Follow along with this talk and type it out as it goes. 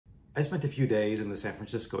I spent a few days in the San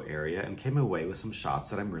Francisco area and came away with some shots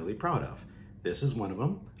that I'm really proud of. This is one of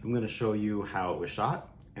them. I'm going to show you how it was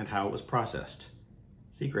shot and how it was processed.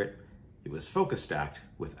 Secret, it was focus stacked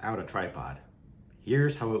without a tripod.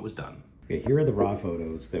 Here's how it was done. Okay, here are the raw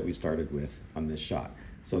photos that we started with on this shot.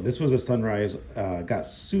 So this was a sunrise. Got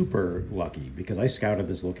super lucky because I scouted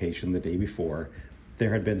this location the day before.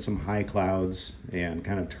 There had been some high clouds and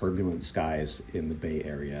kind of turbulent skies in the Bay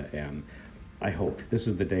Area, and I hoped this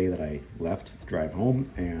is the day that I left to drive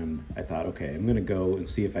home, and I thought, okay, I'm gonna go and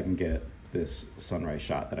see if I can get this sunrise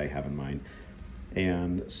shot that I have in mind.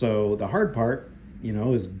 And so the hard part,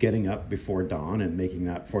 is getting up before dawn and making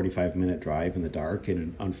that 45-minute drive in the dark in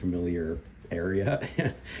an unfamiliar area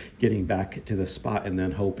and getting back to the spot and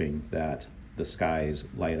then hoping that the skies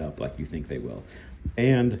light up like you think they will.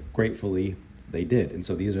 And gratefully they did. And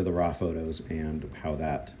so these are the raw photos and how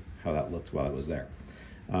that looked while I was there.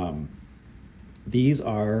 These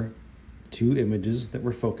are two images that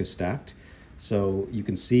were focus stacked. So you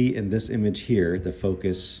can see in this image here, the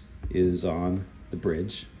focus is on the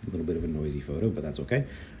bridge. A little bit of a noisy photo, but that's okay.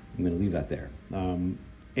 I'm going to leave that there.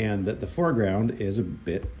 And the foreground is a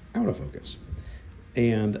bit out of focus.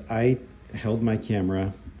 And I held my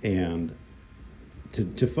camera, and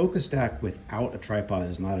to focus stack without a tripod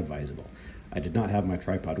is not advisable. I did not have my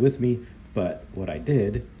tripod with me, but what I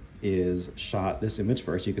did is shot this image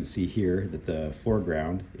first. You can see here that the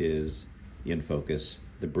foreground is in focus,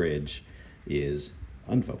 the bridge is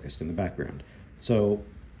unfocused in the background. So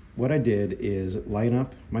what I did is line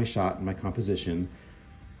up my shot and my composition.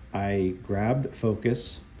 I grabbed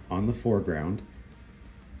focus on the foreground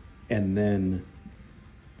and then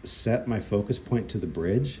set my focus point to the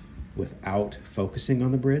bridge without focusing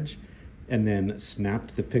on the bridge, and then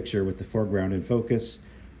snapped the picture with the foreground in focus,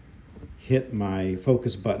 hit my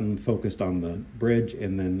focus button, focused on the bridge,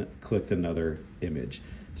 and then clicked another image.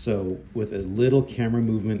 So with as little camera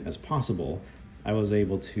movement as possible, I was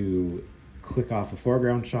able to click off a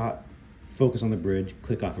foreground shot, focus on the bridge,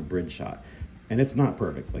 click off a bridge shot. And it's not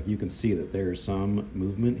perfect. Like, you can see that there's some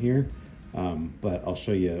movement here, but I'll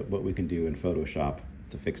show you what we can do in Photoshop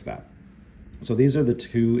to fix that. So these are the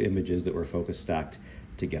two images that were focus stacked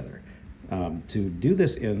together. To do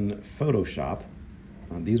this in Photoshop,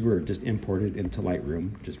 these were just imported into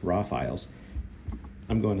Lightroom, just raw files.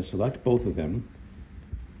 I'm going to select both of them,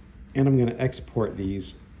 and I'm going to export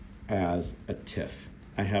these as a TIFF.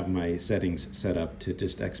 I have my settings set up to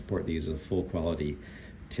just export these as a full quality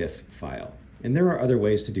TIFF file. And there are other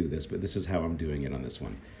ways to do this, but this is how I'm doing it on this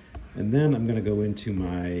one. And then I'm going to go into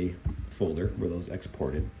my folder where those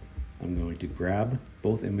exported. I'm going to grab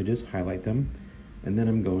both images, highlight them, and then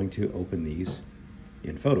I'm going to open these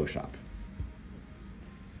in Photoshop.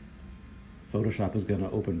 Photoshop is going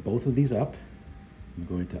to open both of these up. I'm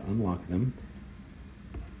going to unlock them.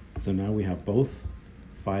 So now we have both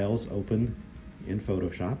files open in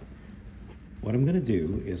Photoshop. What I'm going to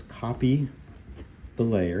do is copy the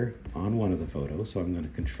layer on one of the photos. So I'm going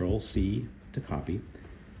to Control C to copy.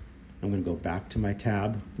 I'm going to go back to my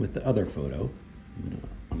tab with the other photo. I'm going to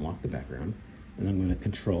unlock the background, and I'm going to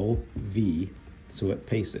Control V so it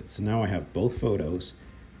pastes it. So now I have both photos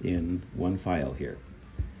in one file here.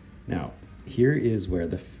 Now, here is where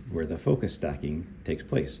the focus stacking takes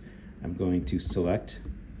place. I'm going to select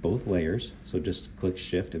both layers. So just click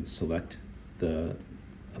Shift and select the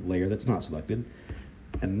layer that's not selected.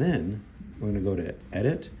 And then we're going to go to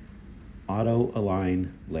Edit, Auto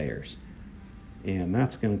Align Layers. And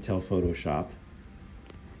that's going to tell Photoshop,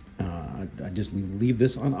 I just leave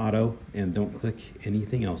this on auto and don't click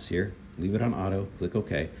anything else here. Leave it on auto, click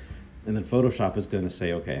OK. And then Photoshop is going to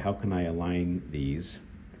say, okay, how can I align these?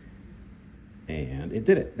 And it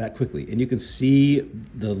did it that quickly. And you can see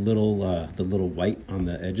the little white on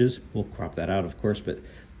the edges. We'll crop that out, of course, but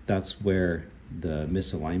that's where the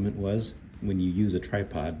misalignment was. When you use a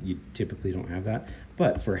tripod, you typically don't have that.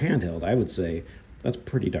 But for handheld, I would say that's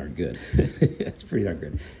pretty darn good. It's pretty darn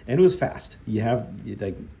good. And it was fast.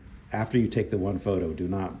 Like, after you take the one photo, do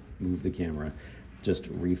not move the camera. Just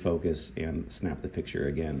refocus and snap the picture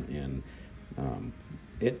again. And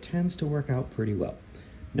it tends to work out pretty well.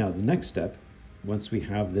 Now, the next step, once we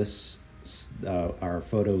have this, our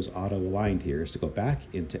photos auto-aligned here, is to go back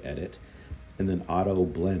into Edit and then Auto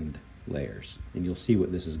Blend Layers. And you'll see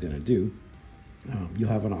what this is going to do. You'll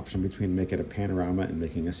have an option between making a panorama and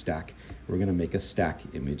making a stack. We're going to make a stack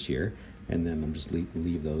image here, and then I'm just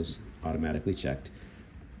leave those automatically checked.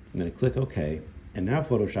 I'm going to click OK, and now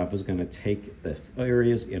Photoshop is going to take the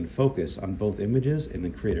areas in focus on both images and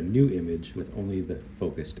then create a new image with only the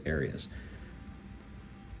focused areas.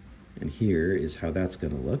 And here is how that's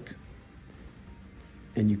going to look.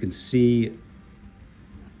 And you can see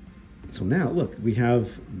So now look, we have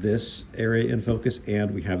this area in focus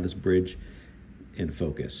and we have this bridge in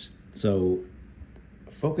focus. So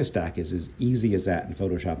focus stack is as easy as that in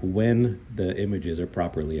Photoshop when the images are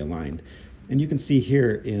properly aligned. And you can see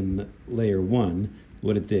here in layer 1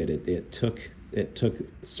 what it did. It took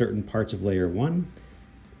certain parts of layer 1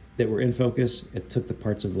 that were in focus, it took the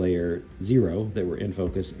parts of layer 0 that were in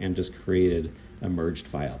focus and just created a merged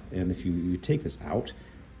file. And if you take this out,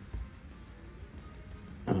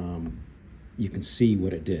 you can see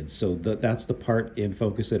what it did. So that's the part in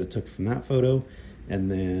focus that it took from that photo,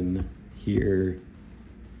 and then here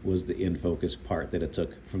was the in focus part that it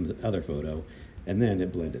took from the other photo, and then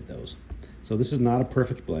it blended those. So this is not a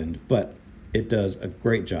perfect blend, but it does a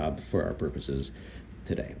great job for our purposes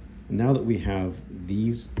today. Now that we have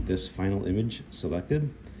this final image selected,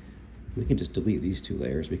 we can just delete these 2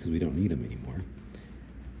 layers because we don't need them anymore.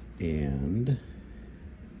 And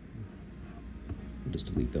we'll just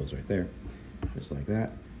delete those right there, just like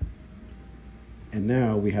that. And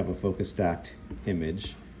now we have a focus stacked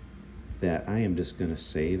image that I am just going to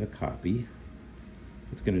save a copy.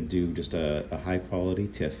 It's going to do just a high quality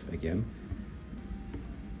TIFF again.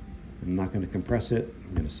 I'm not going to compress it.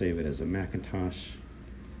 I'm going to save it as a Macintosh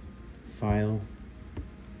file,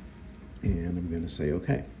 and I'm going to say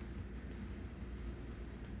OK.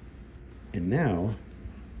 And now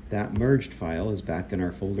that merged file is back in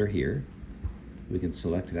our folder here. We can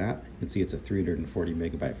select that. You can see it's a 340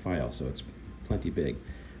 megabyte file, so it's plenty big.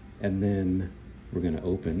 And then we're going to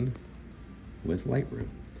open with Lightroom.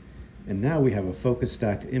 And now we have a focus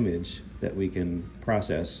stacked image that we can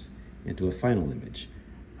process into a final image,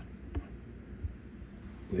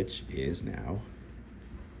 which is now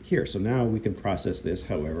here. So now we can process this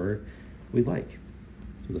however we like.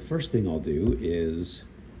 So the first thing I'll do is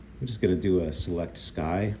I'm just going to do a select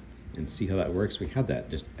sky and see how that works. We had that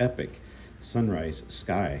just epic sunrise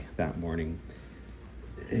sky that morning,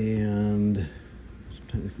 and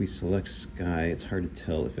sometimes if we select sky, it's hard to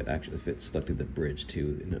tell if it selected the bridge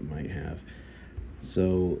too, and it might have.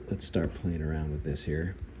 So let's start playing around with this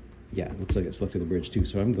here. Yeah, it looks like it selected the bridge too.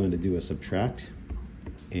 So I'm going to do a subtract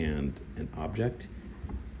and an object,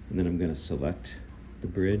 and then I'm going to select the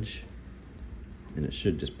bridge, and it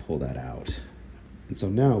should just pull that out. And so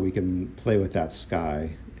now we can play with that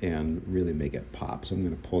sky and really make it pop. So I'm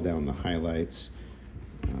going to pull down the highlights.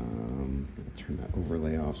 I'm going to turn that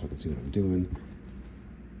overlay off so I can see what I'm doing.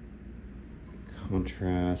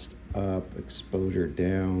 Contrast up, exposure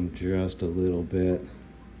down just a little bit.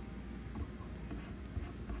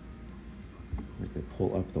 I can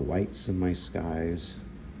pull up the whites in my skies.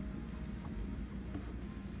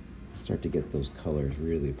 Start to get those colors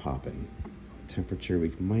really popping. Temperature, we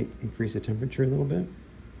might increase the temperature a little bit,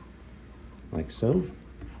 like so.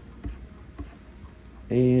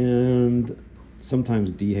 And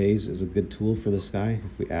sometimes dehaze is a good tool for the sky.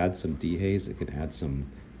 If we add some dehaze, it can add some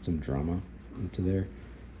drama into there.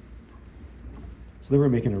 So then we're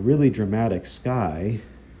making a really dramatic sky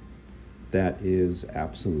that is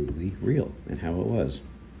absolutely real and how it was.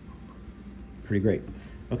 Pretty great.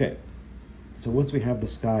 Okay, so once we have the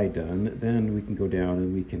sky done, then we can go down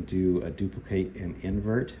and we can do a duplicate and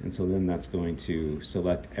invert. And so then that's going to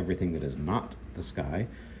select everything that is not the sky.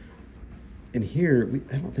 And here,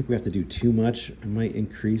 I don't think we have to do too much. I might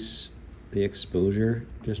increase the exposure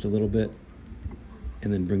just a little bit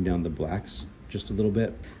and then bring down the blacks just a little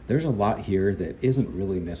bit. There's a lot here that isn't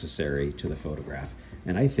really necessary to the photograph.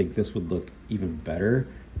 And I think this would look even better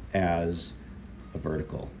as a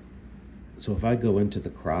vertical. So if I go into the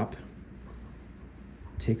crop,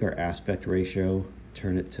 take our aspect ratio,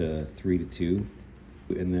 turn it to 3:2,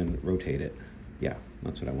 and then rotate it. Yeah,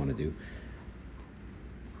 that's what I want to do.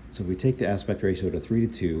 So we take the aspect ratio to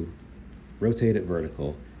 3:2, rotate it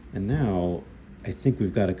vertical, and now I think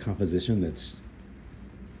we've got a composition that's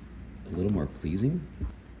a little more pleasing.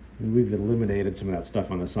 And we've eliminated some of that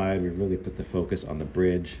stuff on the side. We've really put the focus on the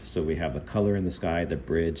bridge. So we have the color in the sky, the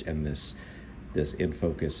bridge, and this in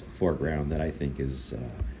focus foreground that I think is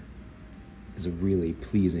a really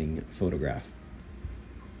pleasing photograph.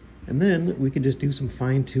 And then we could just do some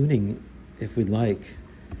fine tuning if we'd like.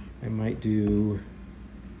 I might do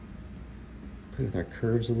play with our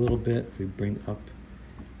curves a little bit. If we bring up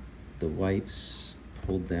the whites,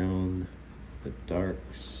 pull down the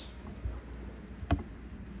darks,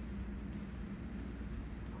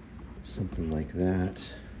 something like that.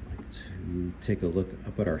 I'd like to take a look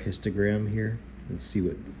up at our histogram here and see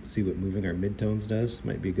what moving our midtones does.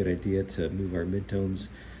 Might be a good idea to move our midtones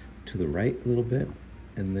to the right a little bit.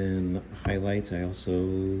 And then highlights I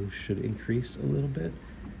also should increase a little bit.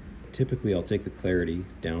 Typically I'll take the clarity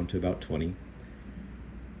down to about 20.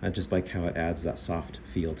 I just like how it adds that soft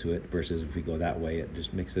feel to it versus if we go that way, it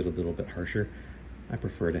just makes it a little bit harsher. I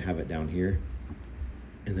prefer to have it down here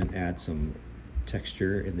and then add some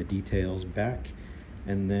texture in the details back.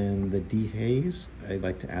 And then the dehaze, I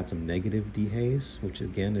like to add some negative dehaze, which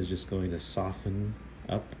again is just going to soften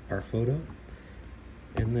up our photo.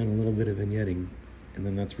 And then a little bit of vignetting, and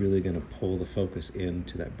then that's really going to pull the focus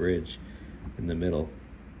into that bridge in the middle.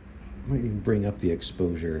 Might even bring up the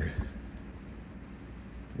exposure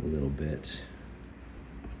a little bit.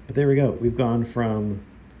 But there we go. We've gone from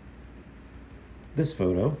this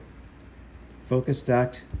photo, focus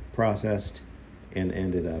stacked, processed, and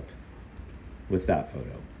ended up with that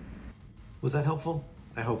photo. Was that helpful?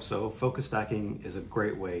 I hope so. Focus stacking is a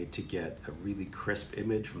great way to get a really crisp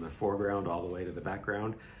image from the foreground all the way to the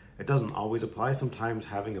background. It doesn't always apply. Sometimes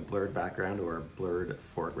having a blurred background or a blurred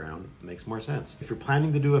foreground makes more sense. If you're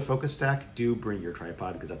planning to do a focus stack, do bring your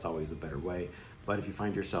tripod because that's always the better way. But if you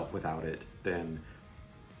find yourself without it, then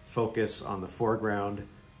focus on the foreground,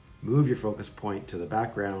 move your focus point to the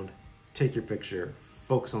background, take your picture,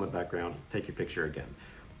 focus on the background, take your picture again.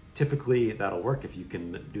 Typically that'll work if you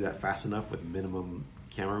can do that fast enough with minimum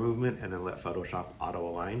camera movement and then let Photoshop auto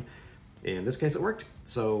align. In this case it worked,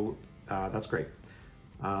 so that's great.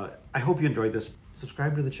 I hope you enjoyed this.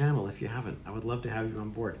 Subscribe to the channel if you haven't. I would love to have you on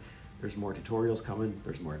board. There's more tutorials coming,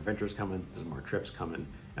 there's more adventures coming, there's more trips coming,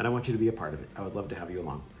 and I want you to be a part of it. I would love to have you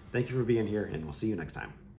along. Thank you for being here, and we'll see you next time.